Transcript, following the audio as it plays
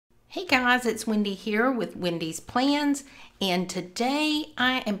Hey guys, it's Wendy here with Wendy's Plans, and today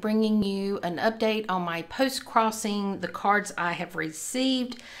I am bringing you an update on my post-crossing, the cards I have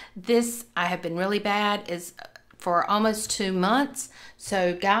received. This I have been really bad is for almost 2 months,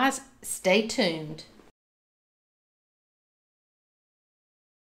 so guys, stay tuned.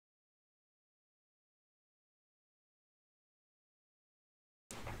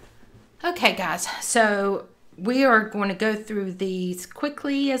 Okay guys, so we are going to go through these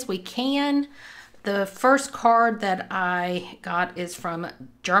quickly as we can. The first card that I got is from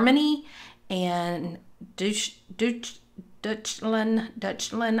Germany and Deutschland.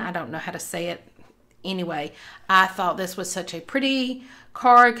 I don't know how to say it. Anyway, I thought this was such a pretty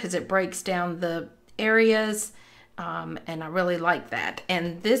card because it breaks down the areas, and I really like that.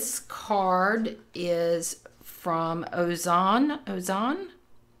 And this card is from Ozon.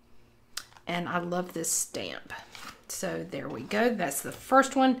 And I love this stamp. So there we go. That's the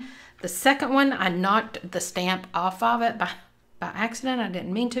first one. The second one, I knocked the stamp off of it by accident. I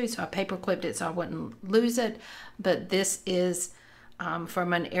didn't mean to, so I paper clipped it so I wouldn't lose it. But this is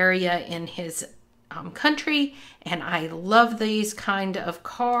from an area in his country, and I love these kind of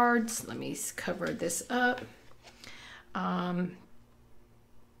cards. Let me cover this up. The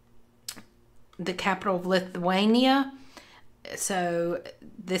capital of Lithuania. So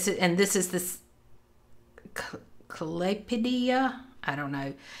this is this Klaipėda. I don't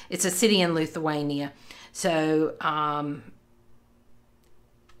know. It's a city in Lithuania. So and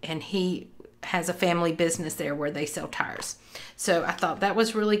he has a family business there where they sell tires. So I thought that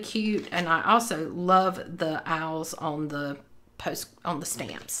was really cute, and I also love the owls on the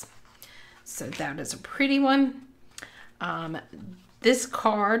stamps. So that is a pretty one. This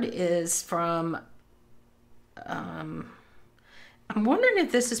card is from I'm wondering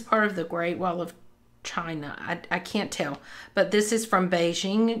if this is part of the Great Wall of China. I can't tell. But this is from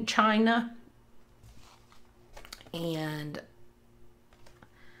Beijing, China. And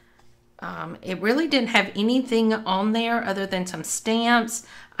it really didn't have anything on there other than some stamps.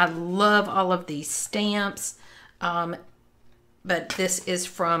 I love all of these stamps. But this is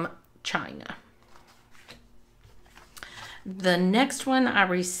from China. The next one I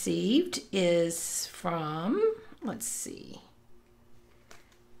received is from, let's see.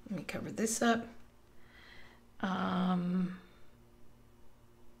 Let me cover this up. I'm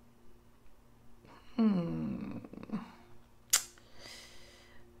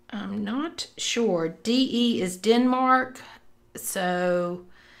not sure. DE is Denmark. So,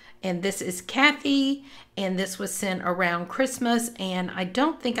 and this is Kathy, and this was sent around Christmas, and I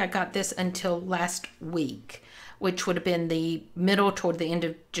don't think I got this until last week, which would have been the middle toward the end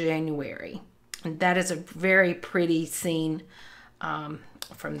of January. And that is a very pretty scene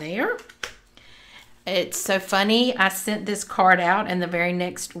from there. It's so funny. I sent this card out, and the very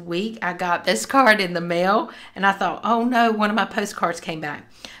next week I got this card in the mail, and I thought, oh no, one of my postcards came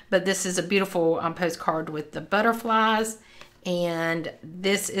back. But this is a beautiful postcard with the butterflies, and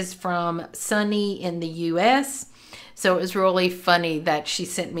this is from Sunny in the US. So it was really funny that she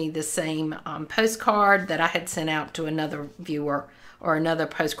sent me the same postcard that I had sent out to another viewer or another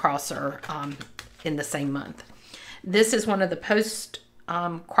postcrosser in the same month. This is one of the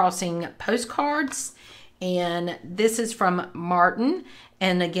crossing postcards, and this is from Martin,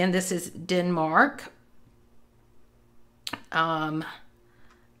 and again this is Denmark. I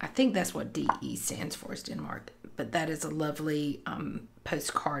think that's what DE stands for, is Denmark, but that is a lovely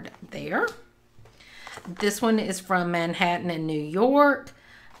postcard there. This one is from Manhattan in New York.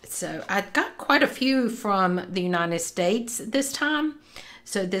 So I got quite a few from the United States this time.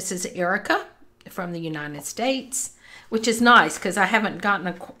 So this is Erica from the United States, which is nice because I haven't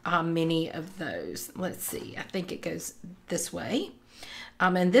gotten many of those. Let's see. I think it goes this way.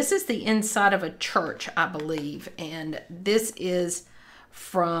 And this is the inside of a church, I believe. And this is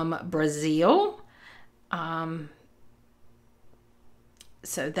from Brazil.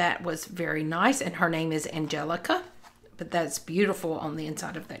 So that was very nice. And her name is Angelica. But that's beautiful on the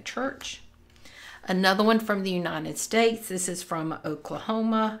inside of that church. Another one from the United States. This is from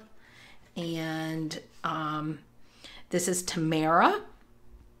Oklahoma. And this is Tamara.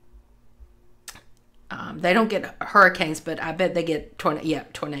 They don't get hurricanes, but I bet they get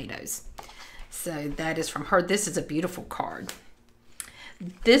tornadoes. So that is from her. This is a beautiful card.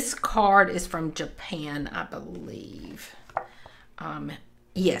 This card is from Japan, I believe.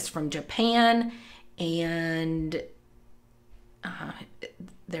 Yes, from Japan. And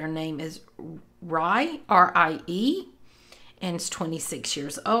their name is Rai, R-I-E. And it's 26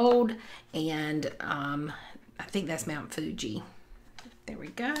 years old. And I think that's Mount Fuji. There we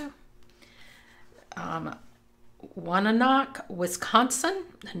go. Wananock, Wisconsin.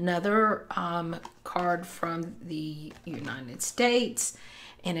 Another card from the United States.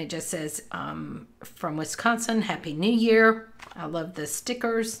 And it just says, from Wisconsin, Happy New Year. I love the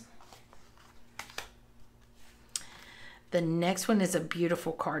stickers. The next one is a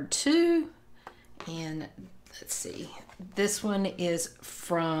beautiful card too. And let's see. This one is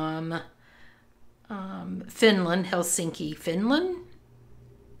from Finland, Helsinki, Finland.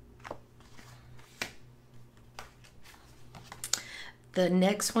 The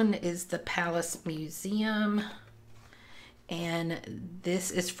next one is the Palace Museum. And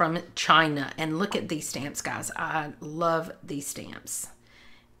this is from China. And look at these stamps, guys. I love these stamps.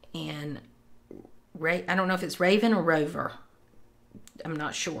 And I don't know if it's Raven or Rover. I'm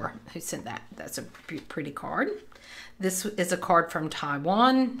not sure who sent that. That's a pretty card. This is a card from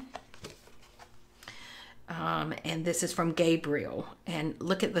Taiwan. And this is from Gabriel. And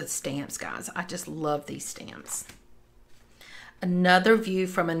look at the stamps, guys. I just love these stamps. Another view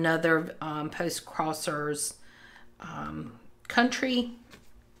from another Postcrossers country,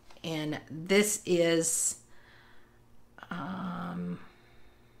 and this is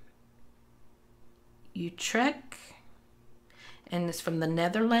Utrecht, and it's from the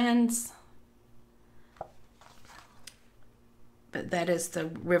Netherlands, but that is the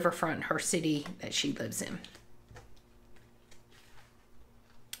riverfront, her city that she lives in.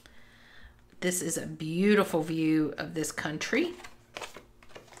 This is a beautiful view of this country,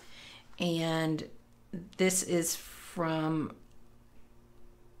 and this is from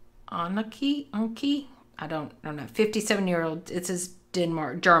Anki, I don't know, 57-year-old. It says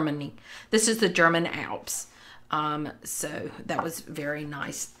Denmark, Germany. This is the German Alps. So that was very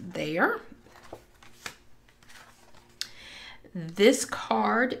nice there. This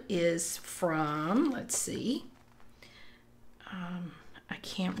card is from, let's see, I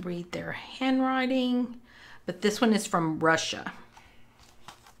can't read their handwriting, but this one is from Russia.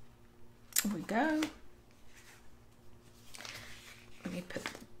 Here we go. Let me put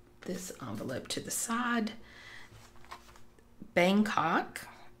this envelope to the side. Bangkok,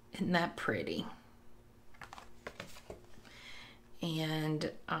 isn't that pretty?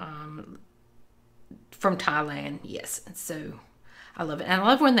 And from Thailand, yes. So I love it. And I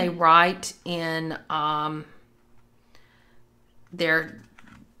love when they write in their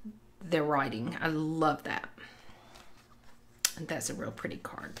writing. I love that. And that's a real pretty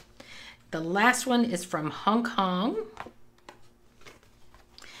card. The last one is from Hong Kong.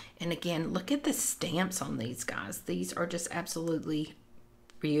 And again, look at the stamps on these, guys. These are just absolutely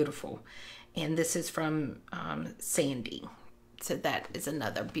beautiful. And this is from Sandy. So that is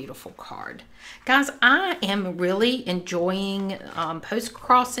another beautiful card. Guys, I am really enjoying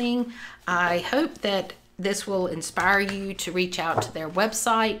Postcrossing. I hope that this will inspire you to reach out to their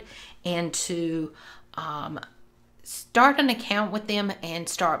website and to start an account with them and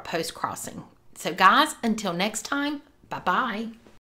start Postcrossing. So guys, until next time, bye-bye.